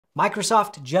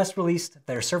Microsoft just released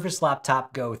their Surface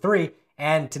Laptop Go 3,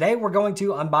 and today we're going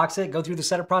to unbox it, go through the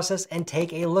setup process, and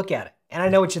take a look at it. And I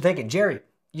know what you're thinking, Jerry,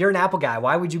 you're an Apple guy.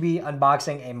 Why would you be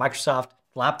unboxing a Microsoft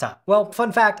laptop? Well,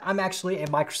 fun fact, I'm actually a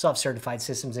Microsoft certified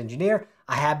systems engineer.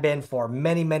 I have been for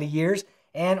many, many years,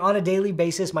 and on a daily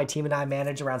basis, my team and I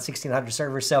manage around 1,600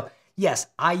 servers. So yes,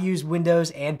 I use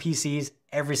Windows and PCs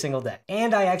every single day.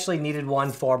 And I actually needed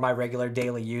one for my regular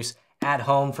daily use at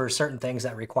home for certain things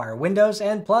that require Windows.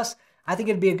 And plus, I think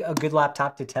it'd be a good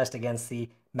laptop to test against the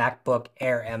MacBook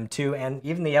Air M2 and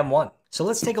even the M1. So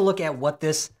let's take a look at what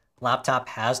this laptop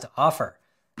has to offer.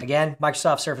 Again,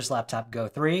 Microsoft Surface Laptop Go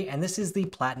 3, and this is the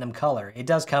platinum color. It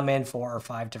does come in 4 or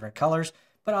 5 different colors,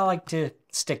 but I like to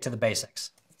stick to the basics.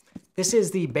 This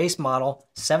is the base model,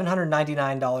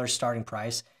 $799 starting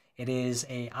price. It is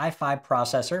a i5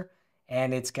 processor,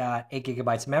 and it's got 8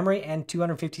 gigabytes of memory and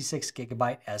 256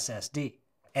 gigabyte SSD.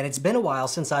 And it's been a while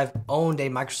since I've owned a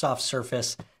Microsoft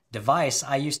Surface device.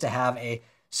 I used to have a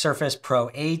Surface Pro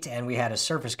 8 and we had a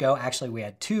Surface Go. Actually, we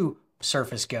had 2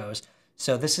 Surface Go's.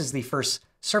 So this is the first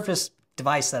Surface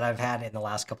device that I've had in the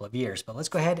last couple of years. But let's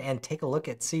go ahead and take a look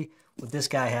at see what this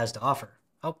guy has to offer.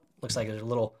 Oh, looks like there's a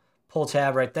little pull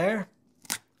tab right there.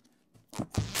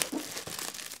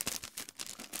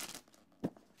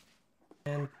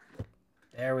 And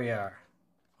there we are.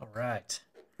 All right.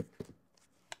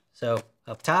 So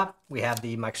up top, we have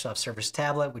the Microsoft Surface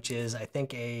tablet, which is, I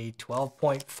think, a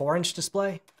 12.4-inch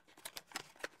display.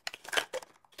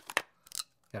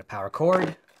 Got a power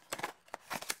cord.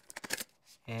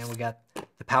 And we got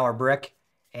the power brick.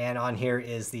 And on here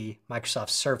is the Microsoft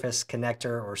Surface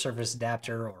connector or Surface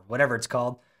adapter or whatever it's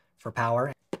called for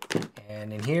power.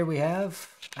 And in here we have,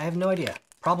 I have no idea,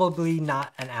 probably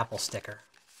not an Apple sticker,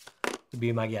 would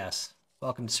be my guess.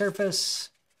 Welcome to Surface,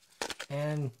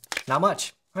 and not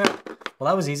much. All right. Well,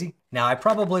 that was easy. Now, I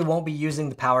probably won't be using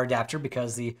the power adapter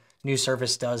because the new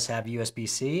Surface does have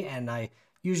USB-C, and I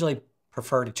usually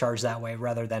prefer to charge that way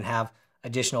rather than have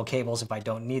additional cables if I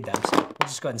don't need them. So we'll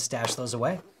just go ahead and stash those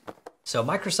away. So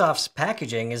Microsoft's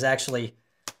packaging is actually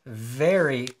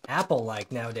very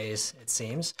Apple-like nowadays, it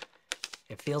seems.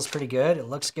 It feels pretty good, it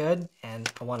looks good,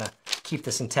 and I want to keep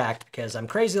this intact because I'm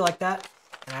crazy like that,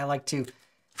 and I like to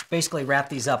basically wrap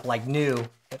these up like new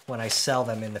when I sell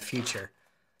them in the future.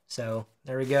 So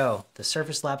there we go, the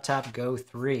Surface Laptop Go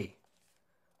 3.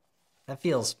 That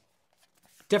feels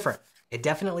different. It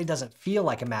definitely doesn't feel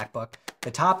like a MacBook.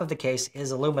 The top of the case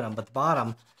is aluminum, but the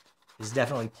bottom is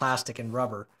definitely plastic and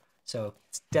rubber. So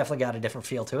it's definitely got a different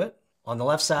feel to it. On the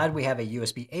left side, we have a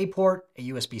USB-A port, a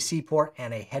USB-C port,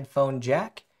 and a headphone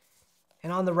jack.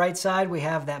 And on the right side, we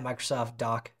have that Microsoft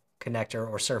dock connector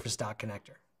or Surface dock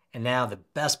connector. And now the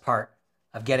best part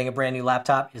of getting a brand new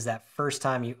laptop is that first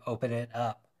time you open it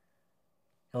up.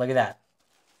 And look at that.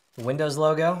 The Windows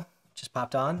logo just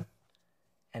popped on,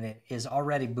 and it is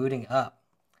already booting up.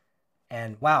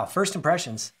 And wow, first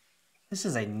impressions, this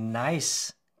is a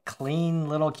nice, clean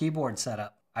little keyboard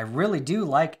setup. I really do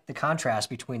like the contrast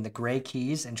between the gray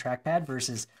keys and trackpad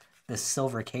versus the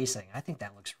silver casing. I think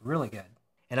that looks really good.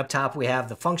 And up top, we have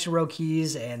the function row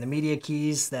keys and the media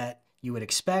keys that you would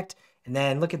expect. And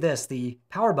then look at this, the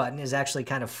power button is actually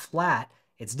kind of flat.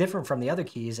 It's different from the other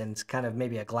keys, and it's kind of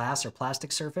maybe a glass or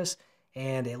plastic surface.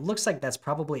 And it looks like that's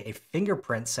probably a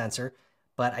fingerprint sensor,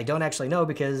 but I don't actually know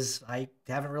because I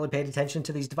haven't really paid attention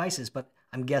to these devices, but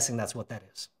I'm guessing that's what that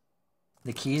is.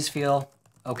 The keys feel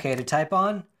okay to type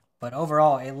on, but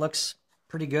overall it looks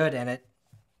pretty good and it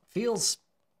feels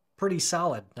pretty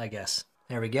solid, I guess.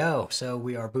 There we go. So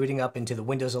we are booting up into the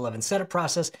Windows 11 setup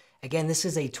process. Again, this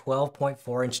is a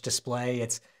 12.4-inch display.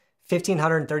 It's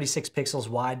 1,536 pixels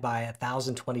wide by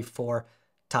 1,024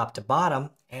 top to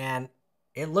bottom, and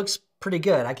it looks pretty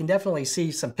good. I can definitely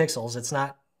see some pixels. It's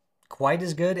not quite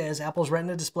as good as Apple's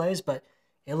Retina displays, but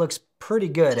it looks pretty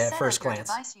good at first glance.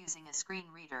 Device using a screen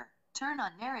reader. Turn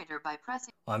on narrator by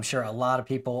pressing. Well, I'm sure a lot of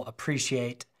people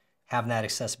appreciate having that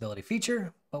accessibility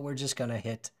feature, but we're just going to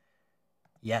hit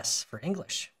yes for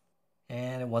English.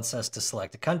 And it wants us to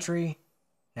select a country.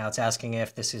 Now it's asking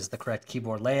if this is the correct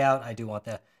keyboard layout. I do want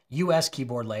the US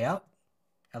keyboard layout.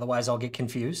 Otherwise, I'll get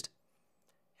confused.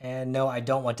 And no, I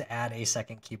don't want to add a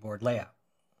second keyboard layout.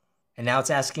 And now it's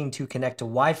asking to connect to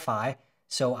Wi-Fi.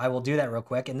 So I will do that real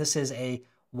quick. And this is a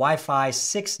Wi-Fi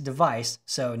 6 device,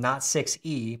 so not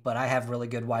 6E, but I have really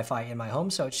good Wi-Fi in my home,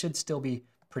 so it should still be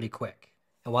pretty quick.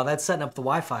 And while that's setting up the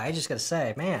Wi-Fi, I just gotta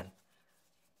say, man,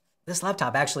 this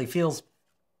laptop actually feels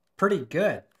pretty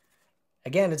good.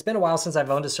 Again, it's been a while since I've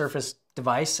owned a Surface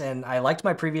device, and I liked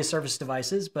my previous Surface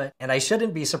devices, and I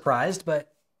shouldn't be surprised,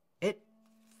 but it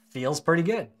feels pretty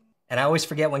good. And I always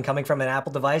forget when coming from an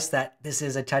Apple device that this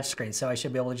is a touchscreen, so I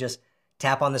should be able to just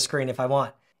tap on the screen if I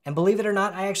want. And believe it or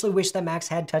not, I actually wish that Macs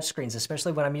had touchscreens,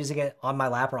 especially when I'm using it on my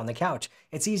lap or on the couch.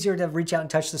 It's easier to reach out and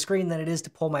touch the screen than it is to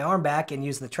pull my arm back and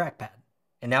use the trackpad.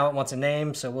 And now it wants a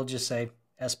name, so we'll just say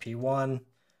SP1.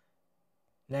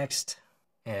 Next.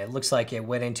 And it looks like it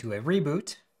went into a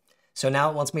reboot. So now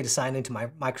it wants me to sign into my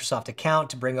Microsoft account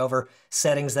to bring over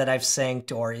settings that I've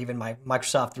synced, or even my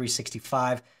Microsoft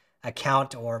 365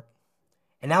 account,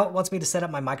 and now it wants me to set up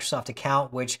my Microsoft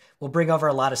account, which will bring over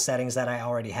a lot of settings that I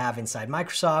already have inside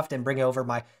Microsoft and bring over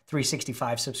my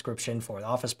 365 subscription for the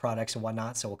Office products and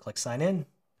whatnot. So we'll click sign in,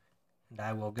 and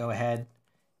I will go ahead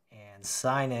and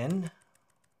sign in.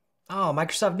 Oh,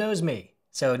 Microsoft knows me.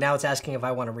 So now it's asking if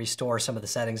I want to restore some of the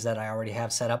settings that I already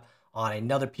have set up on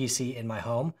another PC in my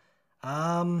home.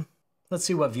 Let's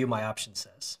see what view my option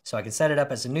says. So I can set it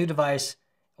up as a new device,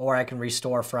 or I can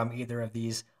restore from either of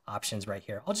these options right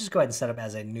here. I'll just go ahead and set up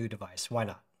as a new device. Why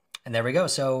not? And there we go.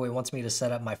 So it wants me to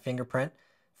set up my fingerprint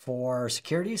for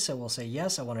security. So we'll say,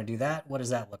 yes, I want to do that. What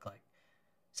does that look like?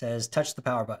 It says touch the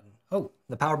power button. Oh,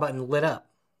 the power button lit up.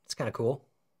 It's kind of cool.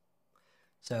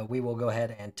 So we will go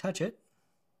ahead and touch it.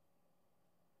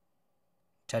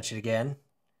 Touch it again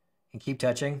and keep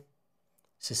touching.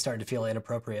 This is starting to feel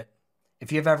inappropriate.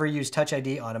 If you've ever used Touch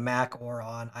ID on a Mac or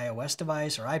on iOS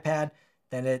device or iPad,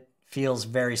 then it feels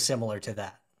very similar to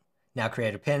that. Now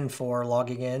create a PIN for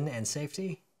logging in and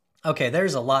safety. Okay,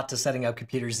 there's a lot to setting up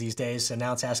computers these days. So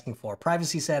now it's asking for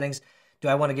privacy settings. Do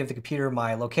I want to give the computer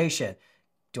my location?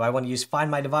 Do I want to use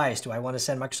Find My Device? Do I want to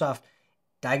send Microsoft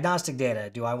diagnostic data?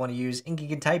 Do I want to use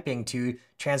inking and typing to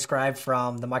transcribe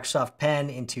from the Microsoft Pen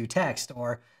into text,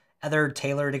 or other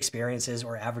tailored experiences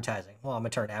or advertising? Well, I'm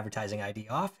going to turn advertising ID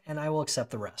off, and I will accept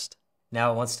the rest.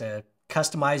 Now it wants to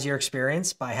customize your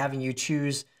experience by having you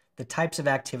choose the types of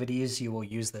activities you will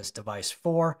use this device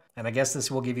for. And I guess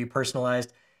this will give you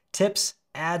personalized tips,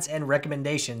 ads, and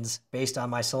recommendations based on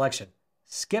my selection.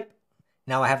 Skip.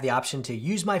 Now I have the option to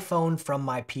use my phone from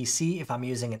my PC if I'm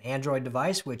using an Android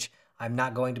device, which I'm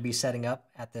not going to be setting up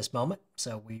at this moment.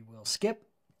 So we will skip.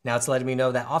 Now it's letting me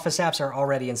know that Office apps are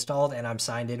already installed and I'm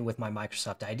signed in with my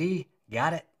Microsoft ID.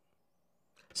 Got it.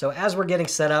 So as we're getting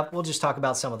set up, we'll just talk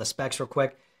about some of the specs real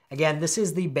quick. Again, this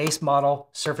is the base model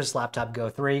Surface Laptop Go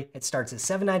 3. It starts at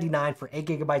 $799 for 8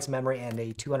 gigabytes of memory and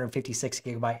a 256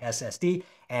 gigabyte SSD.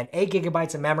 And 8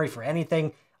 gigabytes of memory for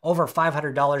anything over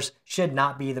 $500 should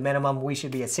not be the minimum. We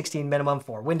should be at 16 minimum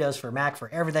for Windows, for Mac, for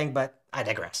everything, but I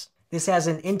digress. This has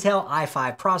an Intel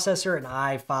i5 processor, an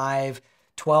i5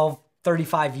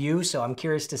 1235U, so I'm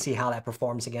curious to see how that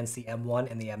performs against the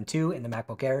M1 and the M2 in the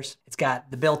MacBook Airs. It's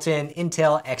got the built-in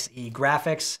Intel Xe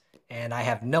graphics, and I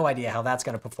have no idea how that's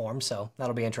going to perform, so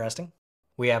that'll be interesting.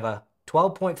 We have a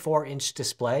 12.4-inch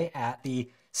display at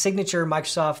the signature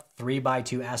Microsoft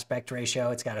 3:2 aspect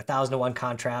ratio. It's got 1000:1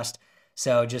 contrast,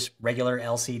 so just regular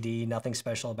LCD, nothing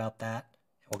special about that.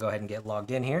 We'll go ahead and get logged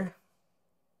in here.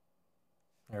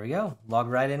 There we go,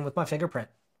 logged right in with my fingerprint.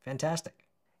 Fantastic.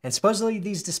 And supposedly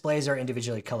these displays are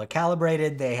individually color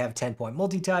calibrated. They have 10-point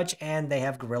multi-touch, and they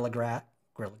have Gorilla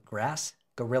Glass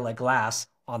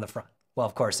on the front. Well,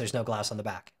 of course, there's no glass on the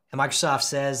back. And Microsoft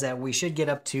says that we should get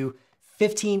up to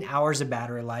 15 hours of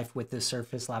battery life with the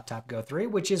Surface Laptop Go 3,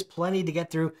 which is plenty to get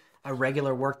through a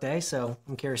regular workday. So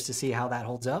I'm curious to see how that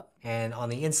holds up. And on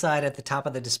the inside at the top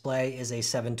of the display is a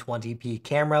 720p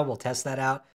camera. We'll test that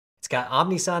out. It's got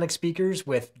omnisonic speakers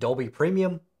with Dolby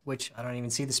Premium, which I don't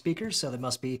even see the speakers, so they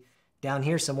must be down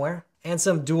here somewhere. And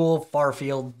some dual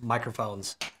far-field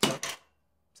microphones. Oh,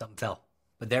 something fell.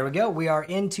 But there we go. We are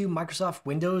into Microsoft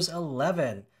Windows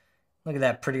 11. Look at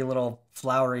that pretty little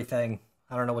flowery thing.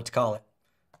 I don't know what to call it.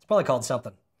 It's probably called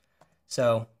something.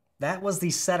 So that was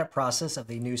the setup process of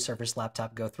the new Surface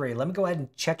Laptop Go 3. Let me go ahead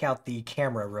and check out the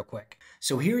camera real quick.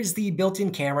 So here is the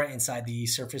built-in camera inside the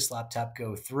Surface Laptop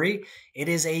Go 3. It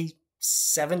is a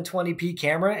 720p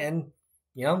camera, and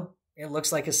you know, it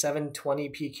looks like a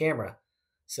 720p camera.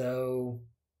 So,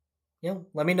 you know,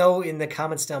 let me know in the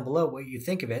comments down below what you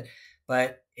think of it.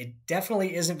 But it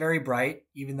definitely isn't very bright,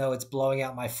 even though it's blowing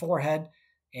out my forehead,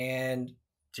 and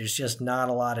there's just not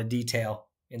a lot of detail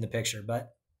in the picture,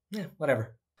 but yeah,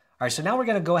 whatever. All right, so now we're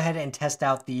going to go ahead and test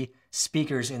out the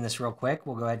speakers in this real quick.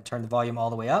 We'll go ahead and turn the volume all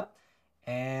the way up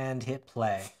and hit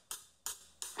play.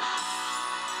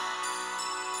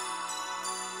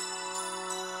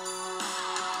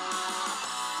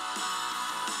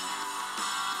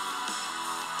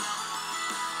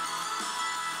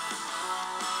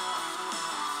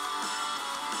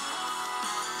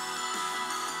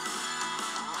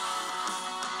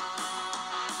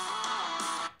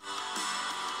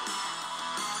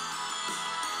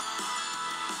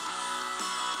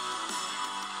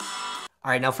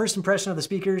 All right, now first impression of the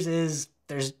speakers is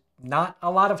there's not a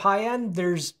lot of high end.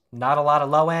 There's not a lot of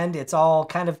low end. It's all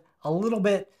kind of a little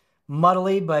bit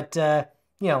muddly, but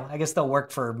you know, I guess they'll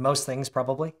work for most things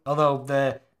probably. Although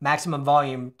the maximum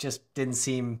volume just didn't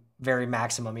seem very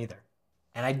maximum either.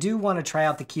 And I do want to try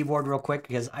out the keyboard real quick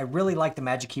because I really like the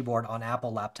Magic Keyboard on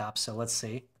Apple laptops, so let's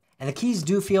see. And the keys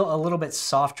do feel a little bit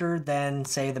softer than,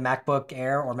 say, the MacBook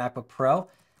Air or MacBook Pro.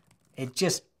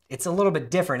 It's a little bit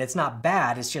different. It's not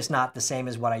bad, it's just not the same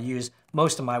as what I use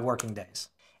most of my working days.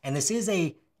 And this is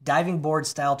a diving board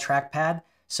style trackpad,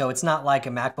 so it's not like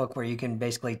a MacBook where you can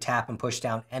basically tap and push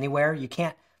down anywhere. You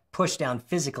can't push down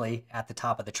physically at the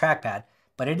top of the trackpad,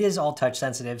 but it is all touch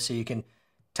sensitive, so you can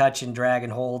touch and drag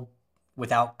and hold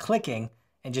without clicking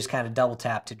and just kind of double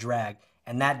tap to drag,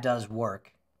 and that does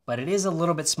work. But it is a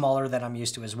little bit smaller than I'm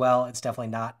used to as well. It's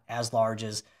definitely not as large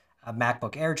as a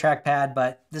MacBook Air trackpad,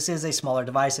 but this is a smaller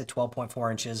device at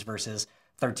 12.4 inches versus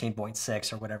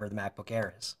 13.6 or whatever the MacBook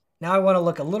Air is. Now I want to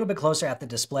look a little bit closer at the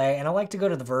display, and I like to go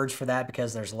to The Verge for that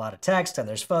because there's a lot of text and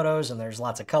there's photos and there's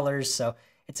lots of colors, so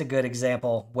it's a good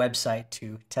example website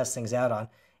to test things out on.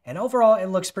 And overall,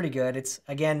 it looks pretty good. It's,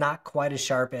 again, not quite as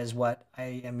sharp as what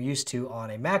I am used to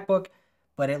on a MacBook,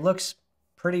 but it looks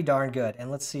pretty darn good. And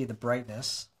let's see the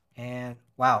brightness. And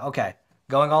wow, okay.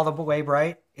 Going all the way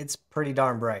bright, it's pretty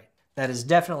darn bright. That is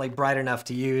definitely bright enough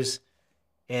to use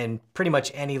in pretty much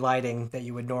any lighting that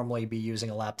you would normally be using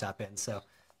a laptop in. So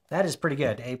that is pretty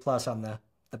good. A+ on the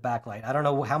backlight. I don't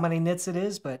know how many nits it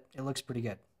is, but it looks pretty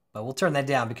good. But we'll turn that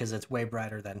down because it's way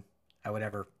brighter than I would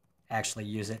ever actually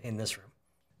use it in this room.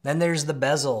 Then there's the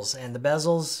bezels, and the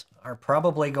bezels are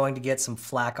probably going to get some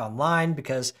flack online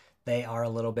because they are a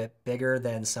little bit bigger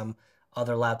than some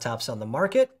other laptops on the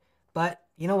market. But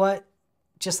you know what?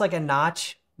 Just like a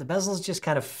notch, the bezels just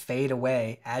kind of fade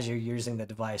away as you're using the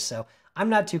device. So I'm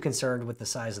not too concerned with the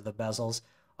size of the bezels.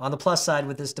 On the plus side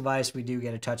with this device, we do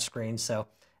get a touch screen. So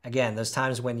again, those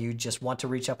times when you just want to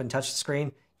reach up and touch the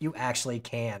screen, you actually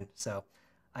can. So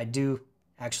I do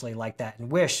actually like that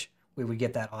and wish we would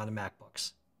get that on the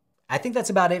MacBooks. I think that's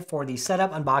about it for the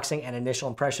setup, unboxing, and initial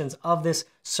impressions of this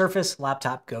Surface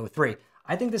Laptop Go 3.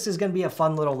 I think this is going to be a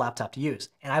fun little laptop to use,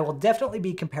 and I will definitely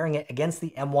be comparing it against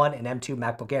the M1 and M2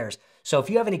 MacBook Airs. So if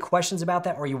you have any questions about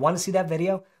that or you want to see that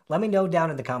video, let me know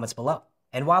down in the comments below.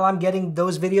 And while I'm getting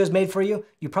those videos made for you,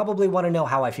 you probably want to know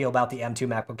how I feel about the M2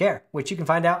 MacBook Air, which you can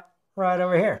find out right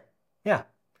over here. Yeah.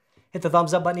 Hit the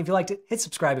thumbs up button if you liked it, hit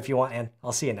subscribe if you want, and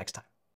I'll see you next time.